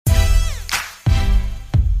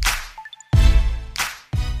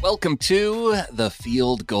Welcome to the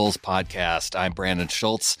Field Goals Podcast. I'm Brandon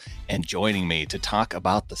Schultz, and joining me to talk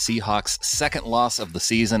about the Seahawks' second loss of the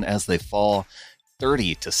season as they fall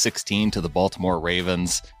 30-16 to the Baltimore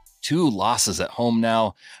Ravens. 2 losses at home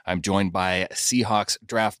now. I'm joined by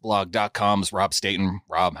SeahawksDraftBlog.com's Rob Staten.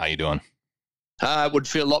 Rob, how you doing? It would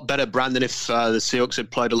feel a lot better, Brandon, if the Seahawks had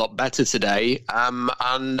played a lot better today.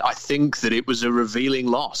 And I think that it was a revealing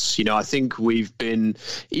loss. You know, I think we've been,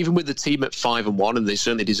 even with the team at 5-1, and they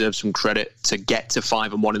certainly deserve some credit to get to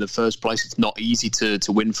 5-1 in the first place. It's not easy to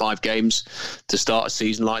win 5 games to start a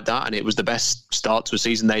season like that. And it was the best start to a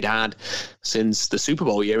season they'd had since the Super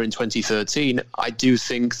Bowl year in 2013. I do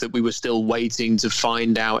think that we were still waiting to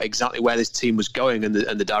find out exactly where this team was going and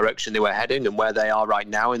the direction they were heading and where they are right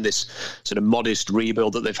now in this sort of modest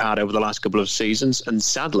rebuild that they've had over the last couple of seasons. And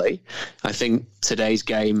sadly, I think today's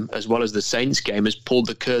game, as well as the Saints game, has pulled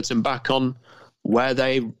the curtain back on where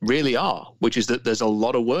they really are, which is that there's a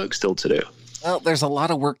lot of work still to do. Well, there's a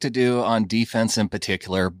lot of work to do on defense in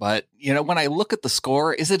particular, but, you know, when I look at the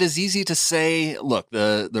score, is it as easy to say, look,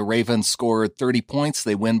 the Ravens scored 30 points,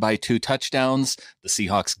 they win by 2 touchdowns, the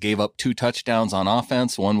Seahawks gave up 2 touchdowns on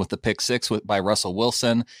offense, one with the pick 6 by Russell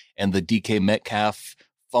Wilson, and the DK Metcalf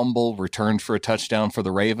fumble returned for a touchdown for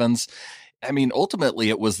the Ravens. I mean, ultimately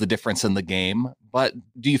it was the difference in the game, but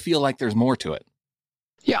do you feel like there's more to it?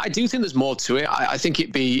 Yeah, I do think there's more to it. I think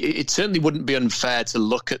it certainly wouldn't be unfair to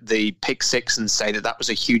look at the pick 6 and say that was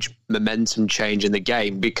a huge momentum change in the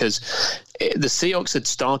game, because the Seahawks had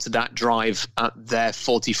started that drive at their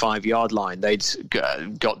 45-yard line. They'd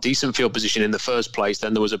got decent field position in the first place.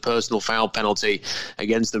 Then there was a personal foul penalty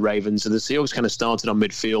against the Ravens, and the Seahawks kind of started on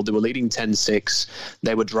midfield. They were leading 10-6.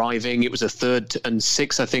 They were driving. It was a 3rd and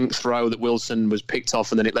 6, I think, throw that Wilson was picked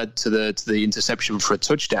off, and then it led to the interception for a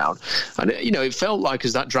touchdown. And it felt like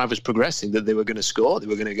as that drive was progressing that they were going to score. They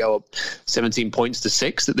were going to go up 17 points to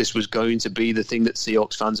 6. That this was going to be the thing that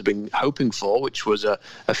Seahawks fans have been hoping for, which was a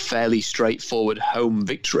fairly straightforward home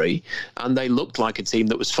victory. And they looked like a team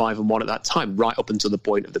that was 5-1 at that time, right up until the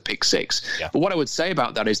point of the pick 6. Yeah. But what I would say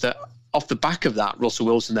about that is that off the back of that, Russell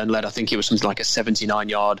Wilson then led, I think it was something like a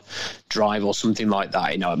 79-yard drive or something like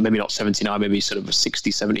that. Maybe not 79, maybe sort of a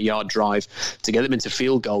 60, 70-yard drive to get them into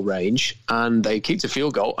field goal range. And they kicked a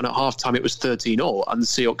field goal, and at halftime it was 13-all. And the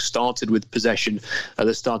Seahawks started with possession at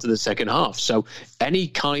the start of the second half. So any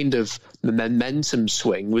kind of momentum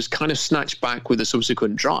swing was kind of snatched back with a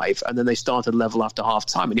subsequent drive, and then they started level after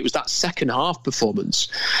halftime. And it was that second half performance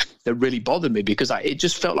that really bothered me, because it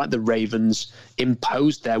just felt like the Ravens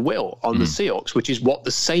imposed their will on the Seahawks, which is what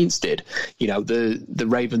the Saints did. The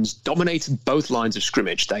Ravens dominated both lines of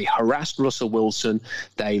scrimmage. They harassed Russell Wilson.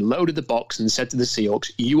 They loaded the box and said to the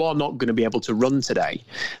Seahawks, you are not going to be able to run today.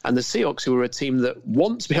 And the Seahawks, who are a team that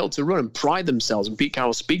want to be able to run and pride themselves, and Pete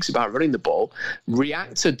Carroll speaks about running the ball,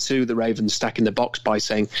 reacted to the Ravens stacking the box by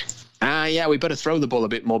saying, we better throw the ball a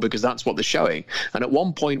bit more because that's what they're showing. And at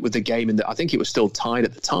one point with the game, I think it was still tied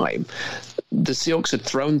at the time, the Seahawks had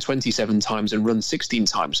thrown 27 times and run 16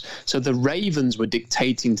 times. So the Ravens were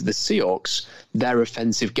dictating to the Seahawks their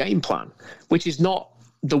offensive game plan, which is not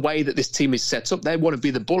the way that this team is set up. They want to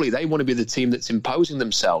be the bully. They want to be the team that's imposing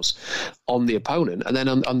themselves on the opponent. And then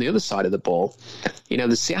on the other side of the ball,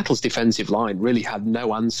 the Seattle's defensive line really had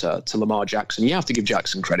no answer to Lamar Jackson. You have to give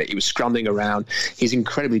Jackson credit. He was scrambling around. He's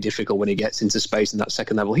incredibly difficult when he gets into space in that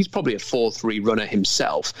second level. He's probably a 4-3 runner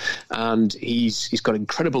himself. And he's got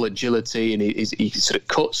incredible agility, and he sort of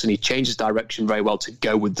cuts and he changes direction very well to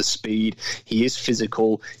go with the speed. He is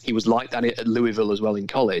physical. He was like that at Louisville as well in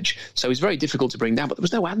college. So he's very difficult to bring down, but there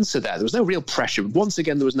was no answer there. There was no real pressure. Once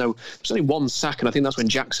again, there was only one sack, and I think that's when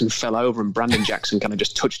Jackson fell over and Brandon Jackson kind of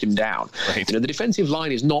just touched him down. Right. The defensive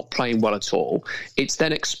line is not playing well at all. It's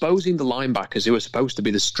then exposing the linebackers who are supposed to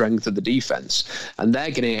be the strength of the defense, and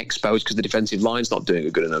they're getting exposed because the defensive line's not doing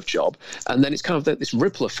a good enough job. And then it's kind of this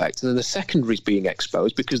ripple effect, and then the secondary's being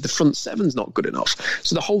exposed because the front seven's not good enough.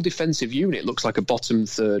 So the whole defensive unit looks like a bottom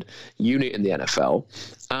third unit in the NFL.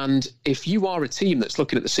 And if you are a team that's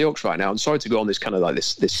looking at the Seahawks right now, I'm sorry to go on this kind of like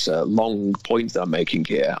this long point that I'm making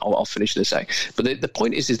here. I'll finish in a sec. But the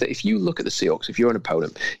point is that if you look at the Seahawks, if you're an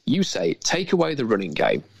opponent, you say, take away the running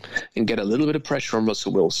game and get a little bit of pressure on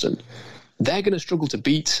Russell Wilson. They're going to struggle to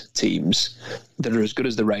beat teams that are as good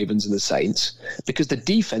as the Ravens and the Saints because the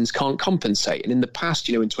defense can't compensate. And in the past,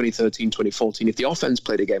 in 2013, 2014, if the offense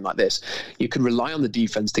played a game like this, you could rely on the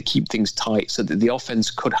defense to keep things tight so that the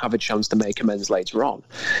offense could have a chance to make amends later on.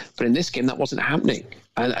 But in this game, that wasn't happening.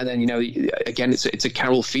 And then, again, it's a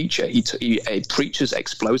Carroll feature. He preaches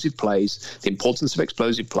explosive plays, the importance of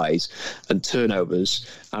explosive plays and turnovers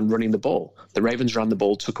and running the ball. The Ravens ran the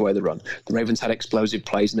ball, took away the run. The Ravens had explosive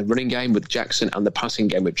plays in the running game with Jackson and the passing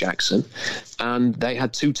game with Jackson. And they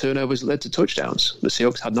had 2 turnovers that led to touchdowns. The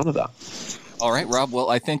Seahawks had none of that. All right, Rob.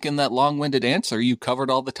 Well, I think in that long-winded answer, you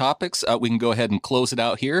covered all the topics. We can go ahead and close it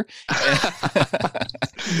out here. But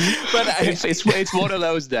it's one of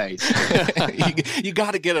those days. you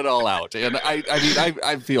got to get it all out. And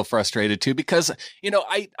I feel frustrated too because,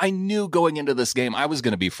 I knew going into this game I was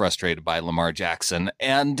going to be frustrated by Lamar Jackson.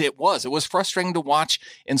 And it was frustrating to watch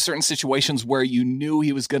in certain situations where you knew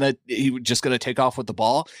he was just going to take off with the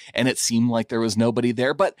ball. And it seemed like there was nobody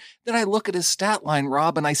there. But then I look at his stat line,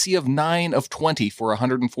 Rob, and I see of 9 of 20 for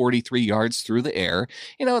 143 yards through the air.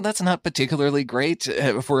 That's not particularly great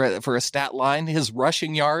for a stat line. His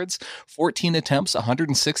rushing yards, 14 attempts,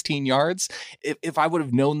 116 yards. If I would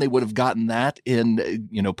have known they would have gotten that in,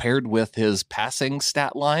 paired with his passing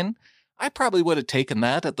stat line, I probably would have taken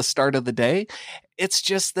that at the start of the day. It's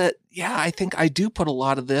just that, I think I do put a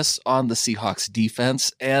lot of this on the Seahawks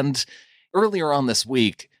defense. And earlier on this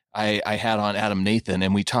week, I had on Adam Nathan,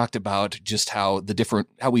 and we talked about just how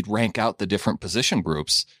we'd rank out the different position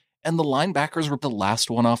groups, and the linebackers were the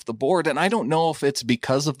last one off the board. And I don't know if it's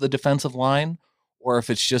because of the defensive line or if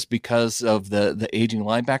it's just because of the aging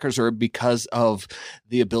linebackers or because of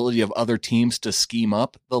the ability of other teams to scheme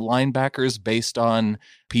up the linebackers based on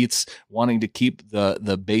Pete's wanting to keep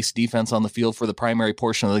the base defense on the field for the primary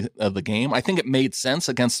portion of the game. I think it made sense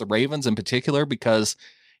against the Ravens in particular because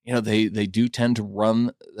they do tend to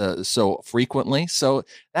run so frequently. So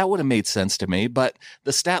that would have made sense to me. But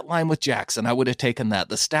the stat line with Jackson, I would have taken that.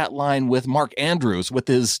 The stat line with Mark Andrews with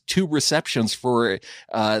his 2 receptions for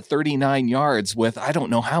 39 yards with, I don't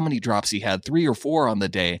know how many drops he had, 3 or 4 on the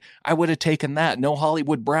day. I would have taken that. No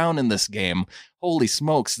Hollywood Brown in this game. Holy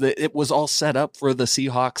smokes. It was all set up for the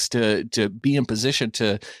Seahawks to be in position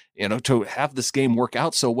to have this game work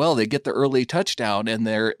out so well. They get the early touchdown and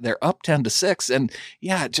they're up 10-6. And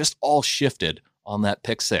it just all shifted on that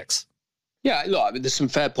pick 6. Yeah, look, there's some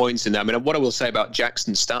fair points in there. What I will say about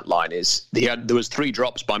Jackson's stat line is there was 3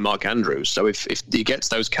 drops by Mark Andrews. So if he gets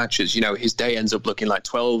those catches, his day ends up looking like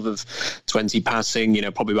 12 of 20 passing,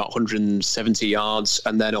 probably about 170 yards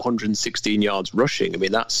and then 116 yards rushing.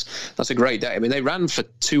 That's a great day. They ran for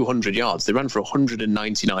 200 yards. They ran for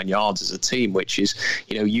 199 yards as a team, which is,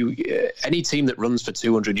 any team that runs for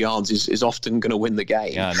 200 yards is often going to win the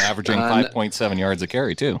game. Yeah, and averaging 5.7 yards a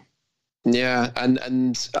carry too. Yeah,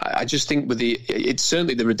 and I just think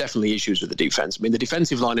there are definitely issues with the defense. The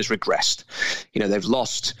defensive line has regressed. They've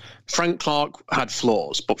lost. Frank Clark had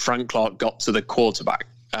flaws, but Frank Clark got to the quarterback.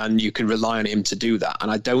 And you can rely on him to do that. And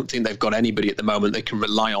I don't think they've got anybody at the moment they can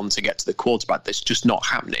rely on to get to the quarterback. That's just not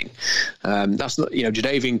happening. That's not,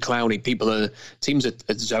 Jadeveon Clowney, teams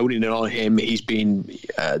are zoning in on him. He's been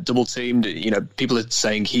double teamed. People are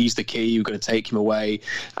saying he's the key. You're going to take him away.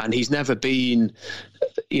 And he's never been,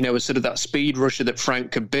 a sort of that speed rusher that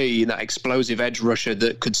Frank could be, that explosive edge rusher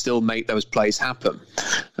that could still make those plays happen.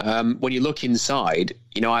 When you look inside,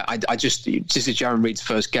 this is Jaron Reed's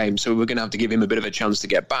first game, so we're going to have to give him a bit of a chance to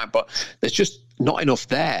get back, but there's just not enough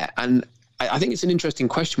there. And I think it's an interesting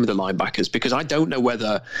question with the linebackers because I don't know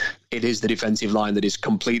whether it is the defensive line that is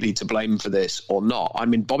completely to blame for this or not.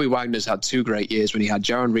 Bobby Wagner's had 2 great years when he had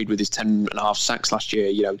Jaron Reed with his 10.5 sacks last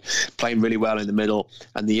year, playing really well in the middle.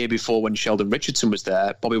 And the year before when Sheldon Richardson was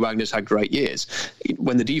there, Bobby Wagner's had great years.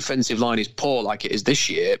 When the defensive line is poor like it is this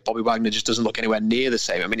year, Bobby Wagner just doesn't look anywhere near the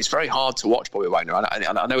same. It's very hard to watch Bobby Wagner.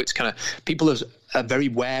 I know it's kind of, people are very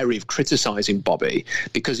wary of criticizing Bobby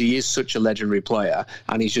because he is such a legendary player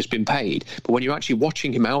and he's just been paid. But when you're actually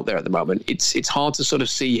watching him out there at the moment, it's hard to sort of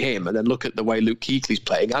see him and then look at the way Luke Kuechly's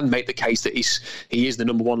playing and make the case that he is the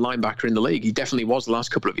number 1 linebacker in the league. He definitely was the last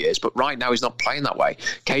couple of years, but right now he's not playing that way.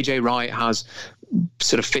 KJ Wright has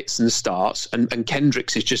sort of fits and starts, and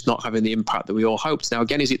Kendricks is just not having the impact that we all hoped. Now,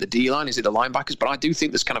 again, is it the D-line? Is it the linebackers? But I do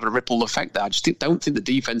think there's kind of a ripple effect there. I just don't think the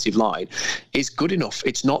defensive line is good enough.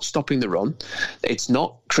 It's not stopping the run. It's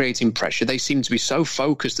not creating pressure. They seem to be so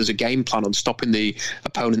focused as a game plan on stopping the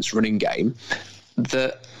opponent's running game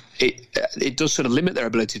that it does sort of limit their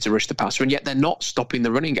ability to rush the passer, and yet they're not stopping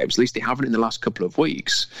the running games. At least they haven't in the last couple of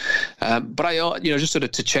weeks. But I, just sort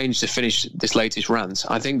of to finish this latest rant,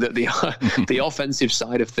 I think that the offensive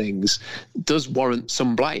side of things does warrant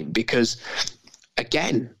some blame because,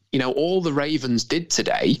 again, all the Ravens did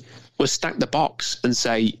today was stack the box and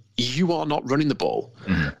say, you are not running the ball.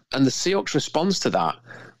 Mm-hmm. And the Seahawks' response to that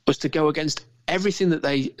was to go against everything that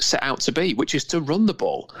they set out to be, which is to run the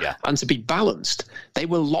ball and to be balanced. They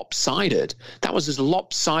were lopsided. That was as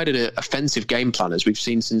lopsided an offensive game plan as we've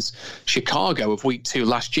seen since Chicago of week 2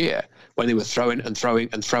 last year, when they were throwing and throwing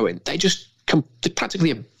and throwing. They just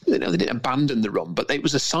practically, they didn't abandon the run, but it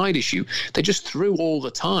was a side issue. They just threw all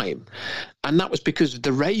the time. And that was because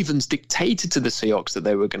the Ravens dictated to the Seahawks that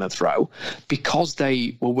they were going to throw, because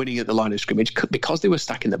they were winning at the line of scrimmage, because they were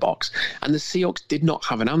stacking the box. And the Seahawks did not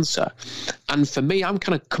have an answer. And for me, I'm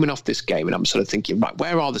kind of coming off this game and I'm sort of thinking, right,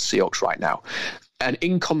 where are the Seahawks right now? An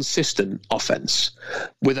inconsistent offense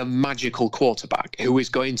with a magical quarterback who is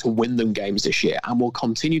going to win them games this year and will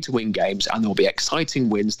continue to win games, and there'll be exciting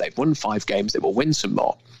wins. They've won 5 games. They will win some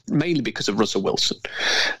more, mainly because of Russell Wilson.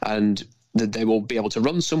 And they will be able to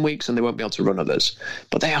run some weeks and they won't be able to run others.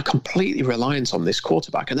 But they are completely reliant on this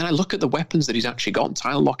quarterback. And then I look at the weapons that he's actually got.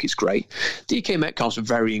 Tyler Lockett's great. DK Metcalf's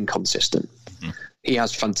very inconsistent. Mm-hmm. He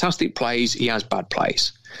has fantastic plays. He has bad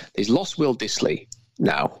plays. He's lost Will Dissly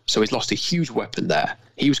now, so he's lost a huge weapon there.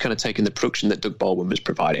 He was kind of taking the production that Doug Baldwin was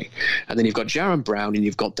providing. And then you've got Jaron Brown and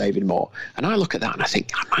you've got David Moore. And I look at that and I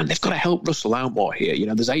think, oh man, they've got to help Russell out more here.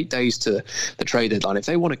 There's 8 days to the trade deadline. If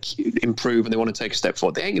they want to improve and they want to take a step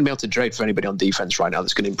forward, they ain't going to be able to trade for anybody on defense right now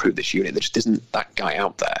that's going to improve this unit. There just isn't that guy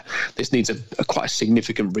out there. This needs a quite a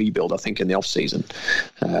significant rebuild, I think, in the offseason.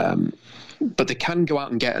 But they can go out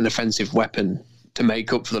and get an offensive weapon to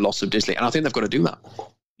make up for the loss of Dissly. And I think they've got to do that.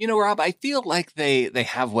 Rob, I feel like they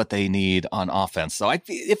have what they need on offense. So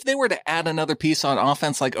if they were to add another piece on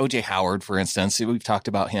offense, like O.J. Howard, for instance, we've talked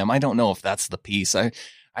about him. I don't know if that's the piece. I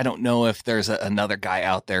don't know if there's another guy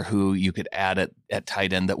out there who you could add at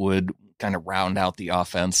tight end that would kind of round out the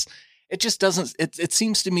offense. It just doesn't. It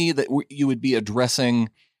seems to me that you would be addressing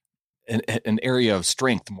an area of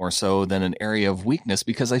strength more so than an area of weakness,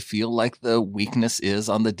 because I feel like the weakness is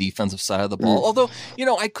on the defensive side of the ball. Although,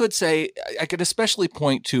 I could especially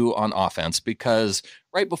point to on offense, because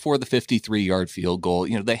right before the 53-yard field goal,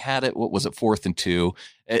 they had it, 4th and 2,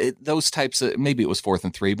 those types of, maybe it was 4th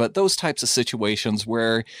and 3, but those types of situations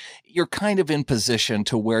where you're kind of in position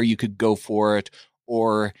to where you could go for it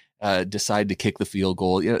or decide to kick the field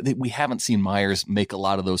goal. We haven't seen Myers make a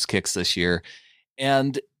lot of those kicks this year.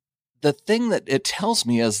 And the thing that it tells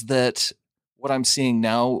me is that what I'm seeing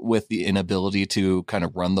now with the inability to kind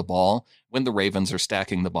of run the ball when the Ravens are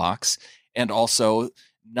stacking the box, and also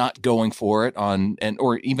not going for it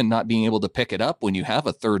or even not being able to pick it up when you have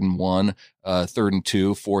a 3rd and 1, 3rd and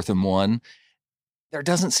 2, 4th and 1, there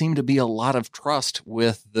doesn't seem to be a lot of trust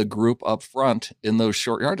with the group up front in those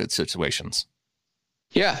short yardage situations.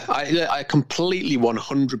 Yeah, I completely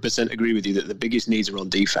 100% agree with you that the biggest needs are on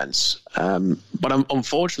defense. But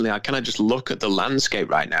unfortunately, I kind of just look at the landscape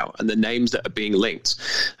right now and the names that are being linked.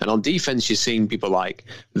 And on defense, you're seeing people like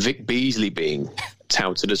Vic Beasley being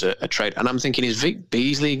touted as a trade. And I'm thinking, is Vic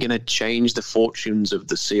Beasley going to change the fortunes of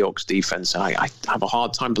the Seahawks defense? I have a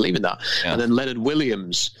hard time believing that. Yeah. And then Leonard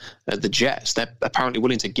Williams at the Jets, they're apparently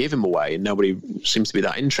willing to give him away and nobody seems to be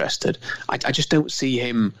that interested. I just don't see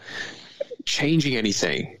him changing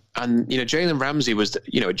anything. And, Jalen Ramsey was,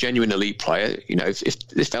 a genuine elite player. If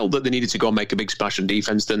they felt that they needed to go and make a big splash on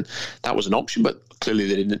defense, then that was an option. But clearly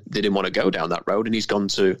they didn't want to go down that road, and he's gone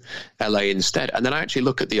to LA instead. And then I actually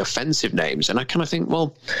look at the offensive names, and I kind of think,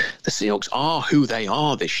 well, the Seahawks are who they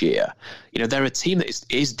are this year. They're a team that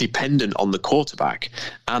is dependent on the quarterback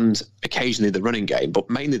and occasionally the running game, but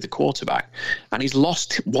mainly the quarterback. And he's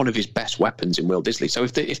lost one of his best weapons in Will Dissly. So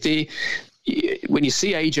when you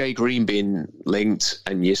see AJ Green being linked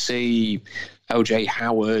and you see OJ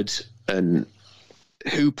Howard and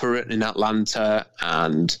Hooper in Atlanta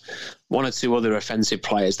and 1 or 2 other offensive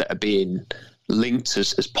players that are being linked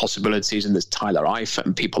as possibilities, and there's Tyler Eifert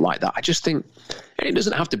and people like that, I just think, and it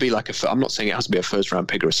doesn't have to be like I'm not saying it has to be a 1st round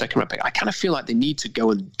pick or a 2nd round pick. I kind of feel like they need to go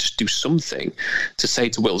and just do something to say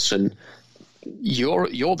to Wilson, you're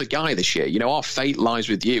the guy this year. Our fate lies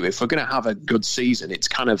with you. If we're going to have a good season, it's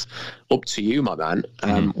kind of up to you, my man.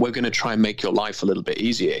 We're going to try and make your life a little bit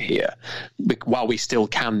easier here while we still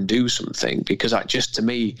can do something. Because to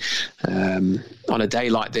me, on a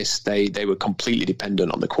day like this, they were completely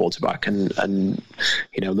dependent on the quarterback. And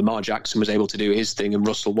Lamar Jackson was able to do his thing and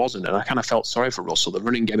Russell wasn't. And I kind of felt sorry for Russell. The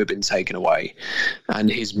running game had been taken away. And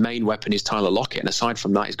his main weapon is Tyler Lockett. And aside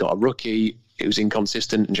from that, he's got a rookie who's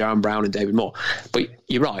inconsistent, and Jaron Brown and David Moore. But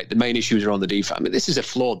you're right, the main issues are on the defense. I mean, this is a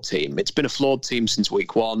flawed team. It's been a flawed team since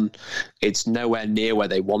week 1. It's nowhere near where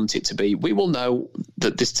they want it to be. We will know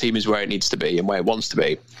that this team is where it needs to be and where it wants to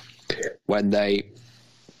be when they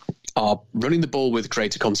are running the ball with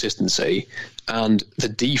greater consistency, and the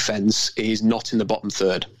defense is not in the bottom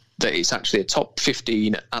third. That it's actually a top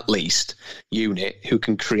 15 at least unit who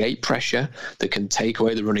can create pressure, that can take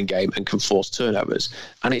away the running game and can force turnovers.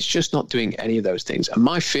 And it's just not doing any of those things. And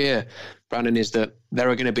my fear, Brandon, is that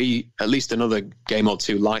there are going to be at least another game or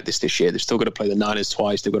two like this year. They've still got to play the Niners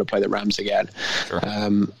twice. They've got to play the Rams again. Sure.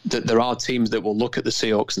 That there are teams that will look at the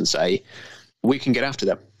Seahawks and say, we can get after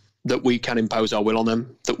them, that we can impose our will on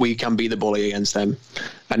them, that we can be the bully against them.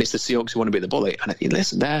 And it's the Seahawks who want to be the bully. And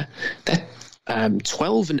listen, they're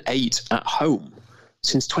 12-8 at home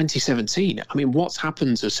since 2017. I mean, what's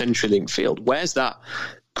happened to CenturyLink Field? Where's that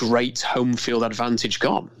great home field advantage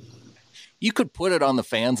gone? You could put it on the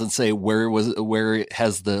fans and say, where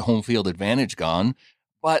has the home field advantage gone?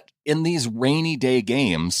 But in these rainy day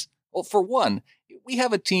games, well, for one, we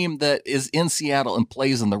have a team that is in Seattle and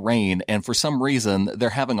plays in the rain, and for some reason,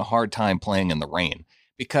 they're having a hard time playing in the rain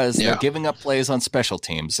because they're giving up plays on special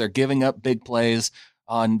teams. They're giving up big plays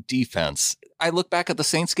on defense. I look back at the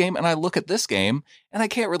Saints game and I look at this game and I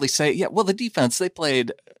can't really say, the defense, they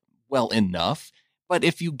played well enough. But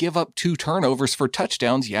if you give up 2 turnovers for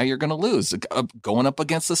touchdowns, you're going to lose. Going up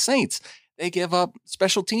against the Saints, they give up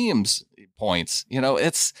special teams points.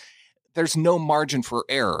 There's no margin for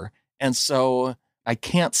error. And so I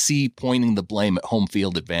can't see pointing the blame at home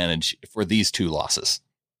field advantage for these 2 losses.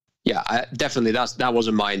 Yeah, definitely. That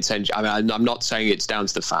wasn't my intention. I mean, I'm not saying it's down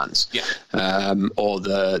to the fans, or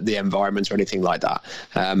the environment or anything like that.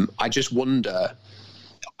 I just wonder.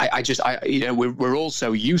 We're all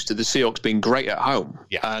so used to the Seahawks being great at home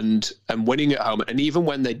and winning at home, and even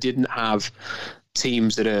when they didn't have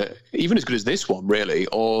teams that are even as good as this one, really,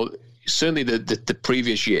 or certainly the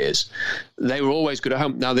previous years, they were always good at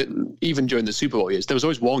home. Now, even during the Super Bowl years, there was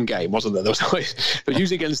always one game, wasn't there? There was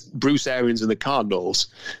usually against Bruce Arians and the Cardinals.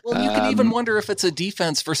 Well, you can even wonder if it's a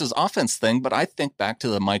defense versus offense thing, but I think back to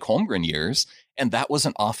the Mike Holmgren years, and that was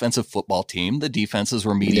an offensive football team. The defenses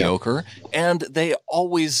were mediocre, and they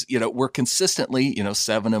always, were consistently,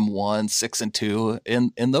 7-1, 6-2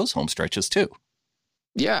 in those home stretches too.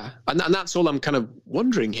 Yeah, and that's all I'm kind of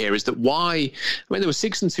wondering here is that why. I mean, they were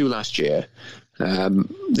 6-2 last year.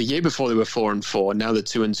 The year before they were 4-4. Now they're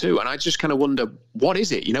 2-2, and I just kind of wonder, what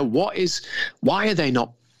is it? Why are they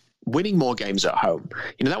not winning more games at home?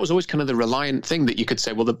 That was always kind of the reliant thing that you could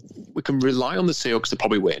say, well, we can rely on the Seahawks to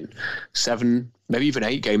probably win 7, maybe even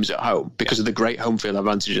 8 games at home because of the great home field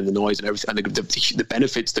advantage and the noise and everything, and the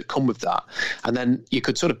benefits that come with that. And then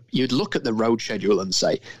you'd look at the road schedule and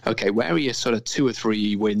say, okay, where are your sort of 2 or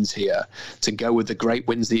 3 wins here to go with the great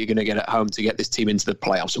wins that you're going to get at home to get this team into the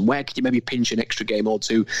playoffs? And where could you maybe pinch an extra game or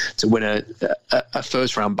 2 to win a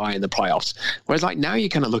first round bye in the playoffs? Whereas now you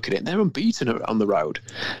kind of look at it, they're unbeaten on the road,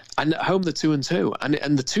 and at home they're 2-2,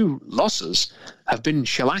 and the 2 losses have been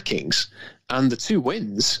shellackings, and the 2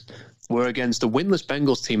 wins were against the winless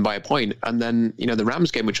Bengals team by a point, and then the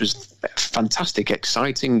Rams game, which was a fantastic,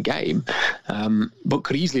 exciting game, but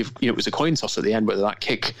could easily have, it was a coin toss at the end whether that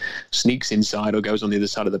kick sneaks inside or goes on the other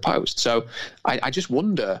side of the post. So I just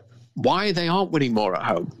wonder why they aren't winning more at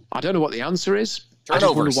home. I don't know what the answer is.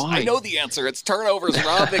 Turnovers. Why. I know the answer. It's turnovers,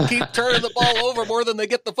 Rob. They keep turning the ball over more than they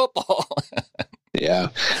get the football. Yeah,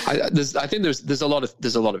 I think there's a lot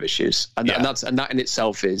of issues, and that in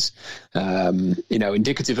itself is,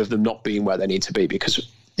 indicative of them not being where they need to be, because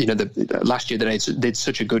last year they did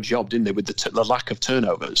such a good job, didn't they, with the lack of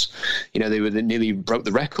turnovers. They nearly broke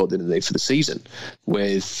the record, didn't they, for the season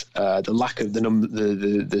with the lack of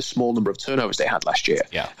the small number of turnovers they had last year.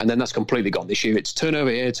 Yeah, and then that's completely gone this year. It's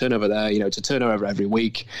turnover here, turnover there. It's a turnover every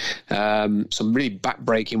week. Some really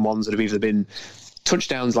back-breaking ones that have either been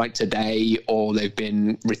touchdowns like today, or they've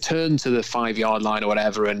been returned to the 5-yard line or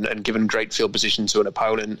whatever and given great field position to an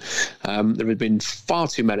opponent. There have been far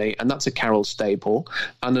too many, and that's a Carroll staple.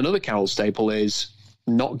 And another Carroll staple is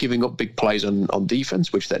not giving up big plays on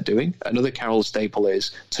defense, which they're doing. Another Carroll staple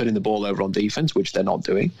is turning the ball over on defense, which they're not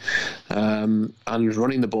doing, and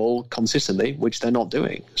running the ball consistently, which they're not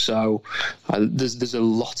doing. So there's a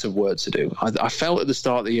lot of work to do. I felt at the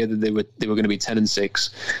start of the year that they were going to be 10-6,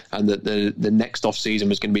 and that the next off season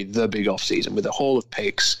was going to be the big off season with a haul of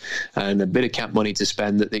picks and a bit of cap money to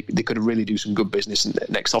spend, that they could really do some good business in the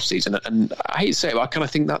next off season. And I hate to say it, but I kind of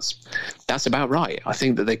think that's about right. I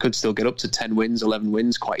think that they could still get up to 10 wins, 11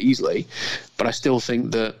 wins quite easily, but I still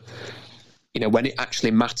think that when it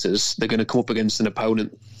actually matters, they're going to come up against an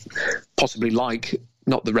opponent possibly like,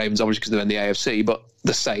 not the Ravens obviously because they're in the AFC, but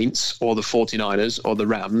the Saints or the 49ers or the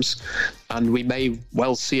Rams, and we may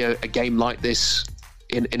well see a game like this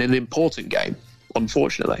in an important game,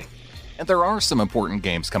 unfortunately. And there are some important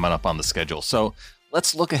games coming up on the schedule, so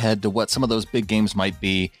let's look ahead to what some of those big games might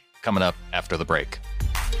be coming up after the break.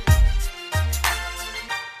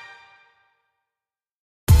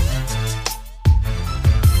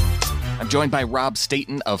 I'm joined by Rob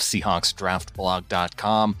Staten of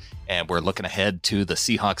SeahawksDraftBlog.com, and we're looking ahead to the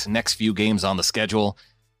Seahawks' next few games on the schedule.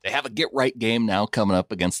 They have a get-right game now coming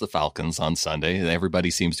up against the Falcons on Sunday. Everybody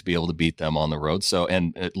seems to be able to beat them on the road. So,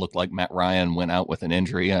 and it looked like Matt Ryan went out with an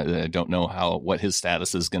injury. I don't know what his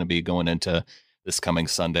status is going to be going into this coming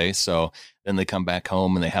Sunday. So then they come back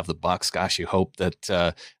home and they have the Bucs. Gosh, you hope that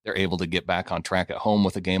they're able to get back on track at home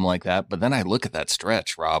with a game like that. But then I look at that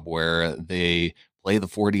stretch, Rob, where they play the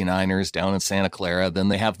 49ers down in Santa Clara. Then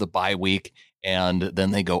they have the bye week, and then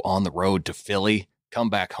they go on the road to Philly, come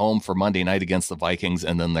back home for Monday night against the Vikings,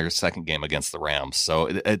 and then their second game against the Rams. So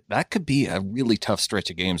that could be a really tough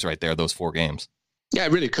stretch of games right there, those 4 games. Yeah,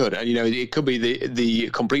 it really could. And, it could be the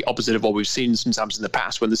complete opposite of what we've seen sometimes in the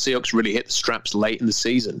past when the Seahawks really hit the straps late in the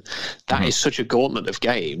season. That is such a gauntlet of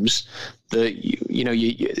games that,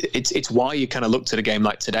 it's why you kind of looked at a game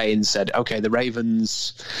like today and said, okay, the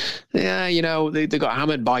Ravens, they got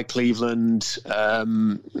hammered by Cleveland.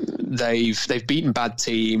 They've beaten bad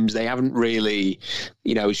teams. They haven't really,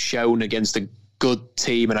 shown against a good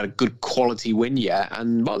team and had a good quality win yet.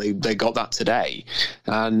 And, well, they got that today.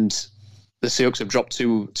 And the Seahawks have dropped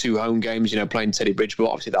two home games, playing Teddy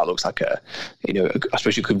Bridgewater. Obviously, that looks like I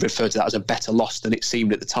suppose you could refer to that as a better loss than it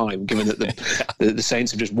seemed at the time, given that the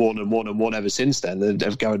Saints have just won and won and won ever since then.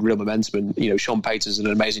 They've gathered real momentum, and, Sean Payton's done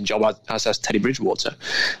an amazing job, as has Teddy Bridgewater,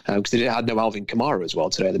 because they had no Alvin Kamara as well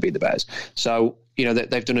today, and they beat the Bears. So,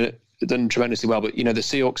 they've done tremendously well, but the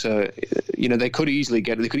Seahawks are, they could easily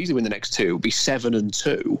win the next 2, be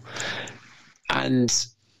 7-2,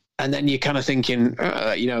 and then you're kind of thinking,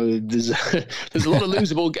 there's a lot of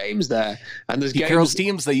losable games there, and there's Carroll's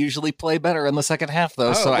teams, they usually play better in the second half,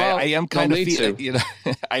 though. I am kind of feeling,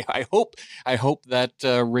 I hope that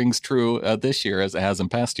rings true this year as it has in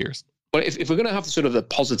past years. Well, if we're going to have sort of the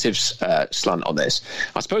positive slant on this,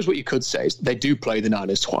 I suppose what you could say is they do play the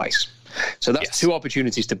Niners twice. So that's 2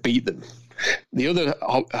 opportunities to beat them. The other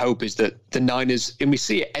hope is that the Niners, and we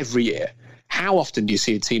see it every year, how often do you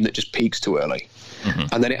see a team that just peaks too early?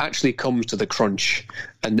 Mm-hmm. And then it actually comes to the crunch.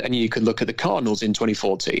 And you could look at the Cardinals in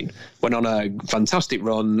 2014, went on a fantastic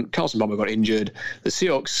run. Carson Palmer got injured. The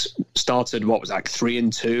Seahawks started,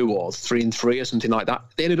 3-2 or 3-3 or something like that.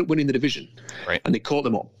 They ended up winning the division. Right. And they caught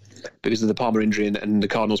them up because of the Palmer injury and the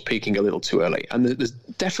Cardinals peaking a little too early. And there's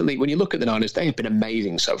definitely, when you look at the Niners, they have been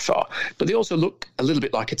amazing so far. But they also look a little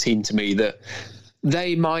bit like a team to me that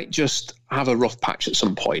they might just have a rough patch at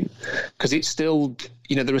some point, because it's still,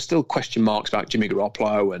 there are still question marks about Jimmy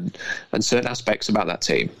Garoppolo and certain aspects about that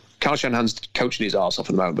team. Kyle Shanahan's coaching his arse off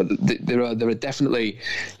at the moment, but there are definitely,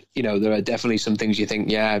 some things you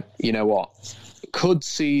think, could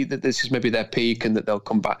see that this is maybe their peak and that they'll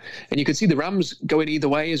come back. And you could see the Rams going either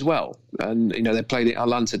way as well. And, they played in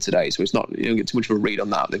Atlanta today, so it's not, you don't get too much of a read on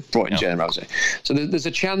that. They've brought in Jalen Ramsey. So there's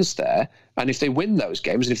a chance there. And if they win those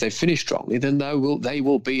games and if they finish strongly, then they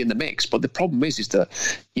will be in the mix. But the problem is that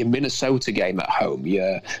your Minnesota game at home,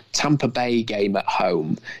 your Tampa Bay game at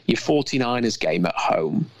home, your 49ers game at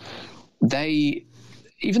home,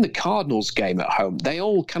 even the Cardinals game at home, they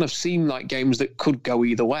all kind of seem like games that could go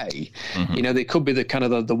either way. Mm-hmm. They could be the kind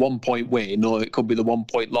of the 1 point win, or it could be the 1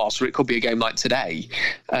 point loss, or it could be a game like today.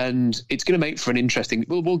 And it's going to make for an interesting.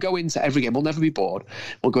 We'll go into every game. We'll never be bored.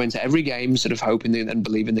 We'll go into every game sort of hoping and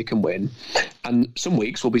believing they can win. And some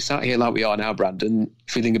weeks we'll be sat here like we are now, Brandon,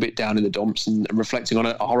 feeling a bit down in the dumps and reflecting on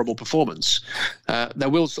a horrible performance. There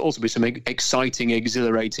will also be some exciting,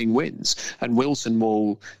 exhilarating wins, and Wilson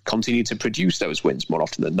will continue to produce those wins more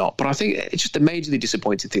often than not. But I think it's just a majorly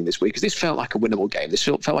disappointing thing this week, because this felt like a winnable game. This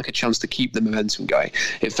felt like a chance to keep the momentum going.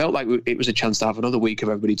 It felt like it was a chance to have another week of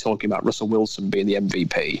everybody talking about Russell Wilson being the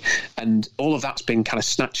MVP, and all of that's been kind of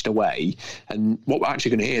snatched away. And what we're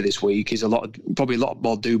actually going to hear this week is probably a lot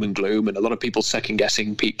more doom and gloom, and a lot of people second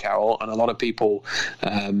guessing Pete Carroll, and a lot of people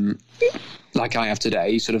like I have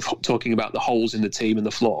today sort of talking about the holes in the team and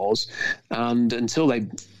the flaws. And until they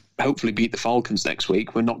hopefully beat the Falcons next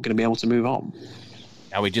week, we're not going to be able to move on.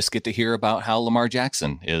 Now we just get to hear about how Lamar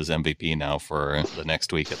Jackson is MVP now for the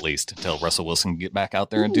next week at least, until Russell Wilson can get back out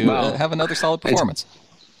there and have another solid performance.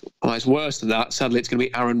 It's worse than that. Sadly, it's going to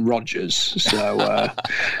be Aaron Rodgers. So,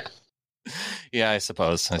 yeah, I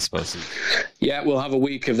suppose. Yeah, we'll have a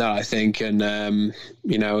week of that, I think, and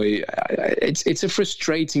it's a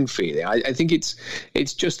frustrating feeling. I think it's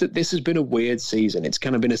just that this has been a weird season. It's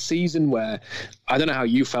kind of been a season where I don't know how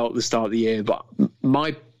you felt at the start of the year, but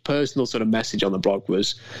my personal sort of message on the blog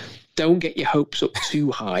was, don't get your hopes up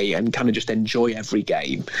too high and kind of just enjoy every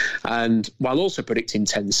game. And while also predicting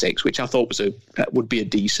 10-6, which I thought would be a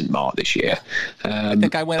decent mark this year. I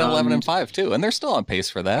think I went 11-5 too, and they're still on pace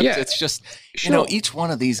for that. Yeah, it's just, each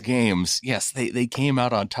one of these games, yes, they came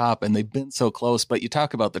out on top and they've been so close, but you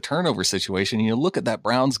talk about the turnover situation, you look at that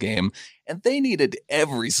Browns game, and they needed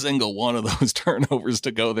every single one of those turnovers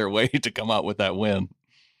to go their way to come out with that win.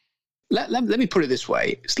 Let me put it this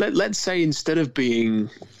way. Let's say instead of being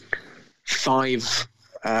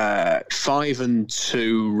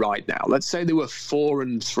 5-2 right now, let's say they were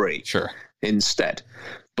 4-3. Sure. Instead.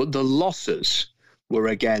 But the losses were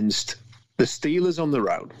against the Steelers on the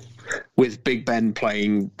road, with Big Ben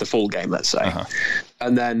playing the full game, let's say. Uh-huh.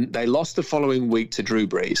 And then they lost the following week to Drew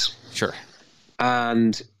Brees. Sure.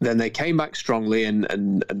 And then they came back strongly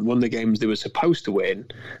and won the games they were supposed to win,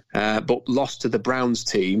 but lost to the Browns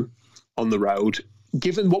team on the road.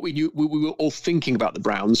 Given what we knew, we were all thinking about the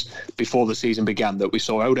Browns before the season began, that we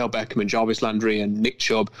saw Odell Beckham and Jarvis Landry and Nick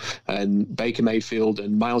Chubb and Baker Mayfield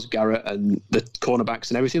and Myles Garrett and the cornerbacks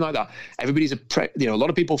and everything like that. Everybody's a lot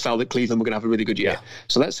of people felt that Cleveland were going to have a really good year. Yeah.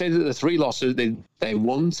 So let's say that the 3 losses they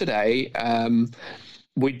won today.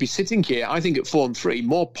 We'd be sitting here, I think, at 4-3,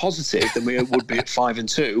 more positive than we would be at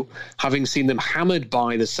 5-2, having seen them hammered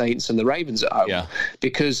by the Saints and the Ravens at home. Yeah.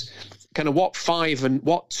 Because kind of what 2-0 and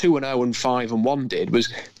 5-1 did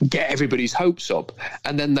was get everybody's hopes up,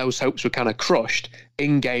 and then those hopes were kind of crushed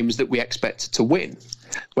in games that we expected to win.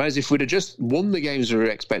 Whereas if we'd have just won the games we were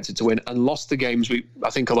expected to win and lost the games I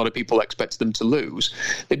think a lot of people expected them to lose,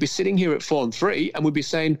 they'd be sitting here at 4-3 and we'd be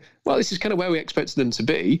saying, well, this is kind of where we expected them to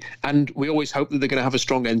be, and we always hope that they're going to have a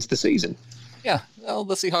strong end to the season. Yeah, well,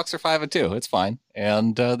 the Seahawks are 5-2. It's fine,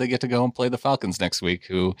 and they get to go and play the Falcons next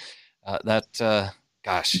week.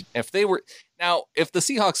 Gosh, if the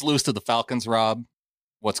Seahawks lose to the Falcons, Rob,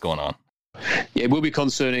 what's going on? Yeah, it will be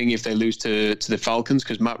concerning if they lose to the Falcons,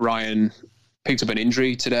 because Matt Ryan picked up an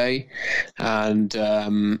injury today, and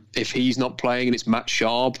if he's not playing and it's Matt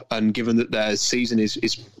Sharp, and given that their season is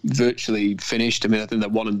virtually finished, I mean, I think they're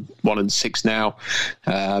 1-6 now.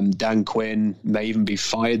 Dan Quinn may even be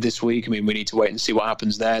fired this week. I mean, we need to wait and see what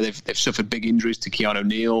happens there. They've suffered big injuries to Keanu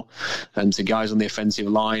Neal and to guys on the offensive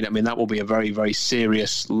line. I mean, that will be a very, very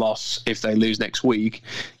serious loss if they lose next week.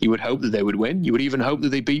 You would hope that they would win. You would even hope that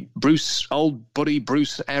they beat old buddy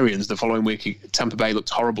Bruce Arians the following week. Tampa Bay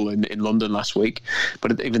looked horrible in London last week,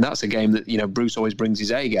 but even that's a game that Bruce always brings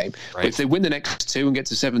his A game. Right. But if they win the next 2 and get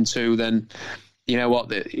to 7-2, then you know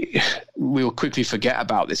what, we'll quickly forget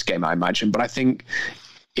about this game, I imagine. But I think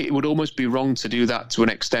it would almost be wrong to do that to an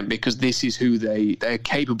extent, because this is who they're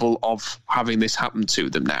capable of having this happen to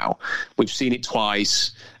them now. We've seen it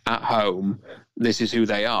twice at home. This is who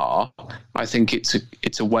they are. I think it's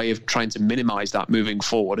a way of trying to minimize that moving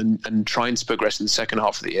forward and trying to progress in the second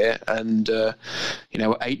half of the year. And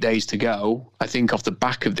 8 days to go, I think off the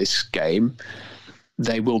back of this game,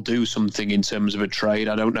 they will do something in terms of a trade.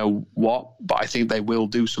 I don't know what, but I think they will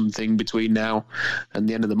do something between now and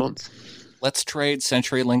the end of the month. Let's trade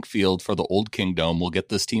CenturyLink Field for the Old Kingdom. We'll get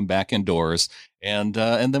this team back indoors, and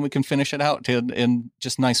then we can finish it out in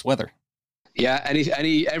just nice weather. Yeah,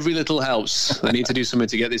 every little helps. They need to do something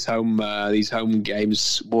to get these home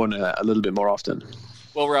games won a little bit more often.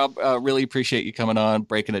 Well, Rob, really appreciate you coming on,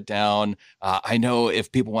 breaking it down. I know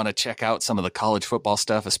if people want to check out some of the college football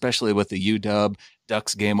stuff, especially with the UW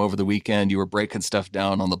Ducks game over the weekend, you were breaking stuff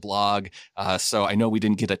down on the blog. So I know we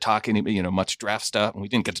didn't get to talk much draft stuff, and we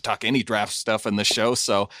didn't get to talk any draft stuff in the show.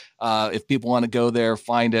 So if people want to go there,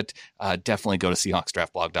 find it, definitely go to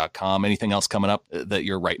SeahawksDraftBlog.com. Anything else coming up that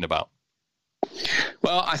you're writing about?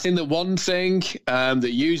 Well, I think that one thing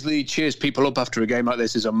that usually cheers people up after a game like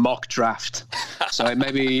this is a mock draft. So it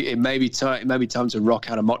may be time to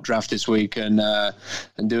rock out a mock draft this week and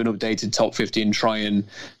do an updated top 50 and try and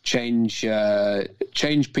change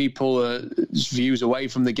people's views away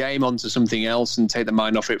from the game onto something else and take the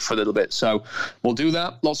mind off it for a little bit. So we'll do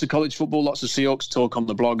that. Lots of college football, lots of Seahawks talk on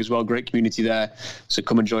the blog as well. Great community there. So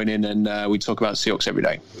come and join in, and we talk about Seahawks every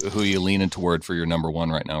day. Who are you leaning toward for your number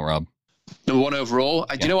one right now, Rob? Number one overall.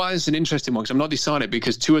 Do you know why? It's an interesting one because I'm not decided,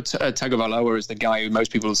 because Tua Tagovailoa is the guy who most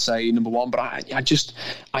people say number one, but I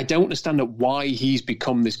don't understand why he's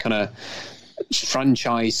become this kind of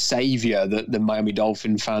franchise savior that the Miami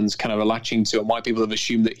Dolphin fans kind of are latching to, and why people have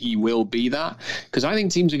assumed that he will be that. Because I think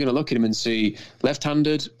teams are going to look at him and see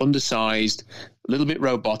left-handed, undersized, a little bit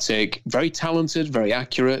robotic, very talented, very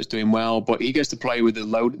accurate, is doing well, but he gets to play with the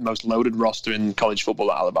most loaded roster in college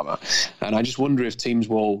football at Alabama. And I just wonder if teams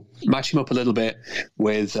will match him up a little bit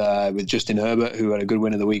with Justin Herbert, who had a good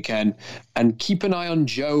win of the weekend, and keep an eye on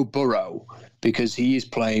Joe Burrow, because he is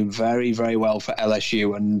playing very, very well for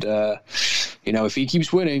LSU. And, if he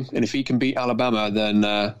keeps winning and if he can beat Alabama,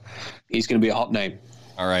 then he's going to be a hot name.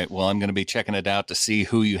 All right. Well, I'm going to be checking it out to see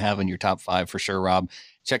who you have in your top 5 for sure, Rob.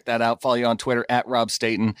 Check that out. Follow you on Twitter at Rob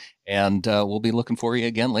Staten. And we'll be looking for you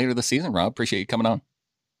again later this season, Rob. Appreciate you coming on.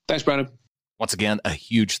 Thanks, Brandon. Once again, a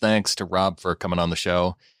huge thanks to Rob for coming on the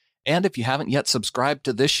show. And if you haven't yet subscribed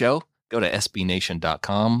to this show, go to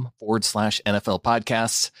sbnation.com/NFL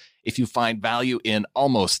podcasts. If you find value in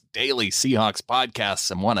almost daily Seahawks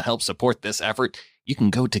podcasts and want to help support this effort, you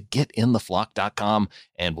can go to getintheflock.com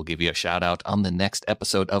and we'll give you a shout out on the next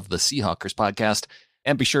episode of the Seahawkers podcast.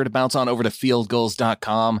 And be sure to bounce on over to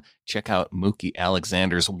fieldgoals.com. Check out Mookie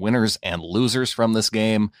Alexander's winners and losers from this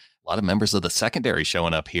game. A lot of members of the secondary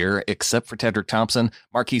showing up here, except for Tedrick Thompson,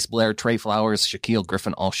 Marquise Blair, Trey Flowers, Shaquille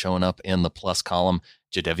Griffin, all showing up in the plus column.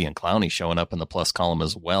 Jadeveon Clowney showing up in the plus column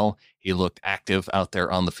as well. He looked active out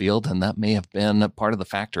there on the field, and that may have been part of the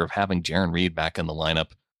factor of having Jaron Reed back in the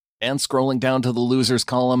lineup. And scrolling down to the losers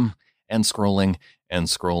column, and scrolling.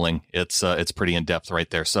 It's pretty in-depth right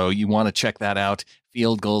there. So you want to check that out.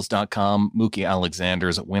 Fieldgoals.com, Mookie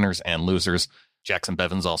Alexander's winners and losers. Jackson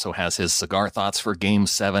Bevins also has his cigar thoughts for Game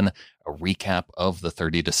 7, a recap of the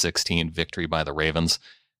 30-16 victory by the Ravens.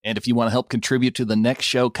 And if you want to help contribute to the next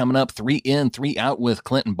show coming up, 3 in, 3 out with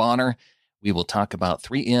Clinton Bonner, we will talk about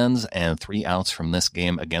 3 ins and 3 outs from this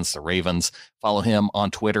game against the Ravens. Follow him on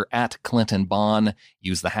Twitter at Clinton Bon.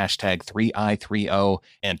 Use the hashtag 3i30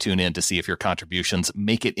 and tune in to see if your contributions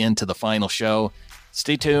make it into the final show.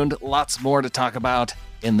 Stay tuned. Lots more to talk about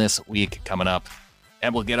in this week coming up.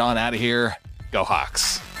 And we'll get on out of here. Go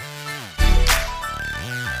Hawks.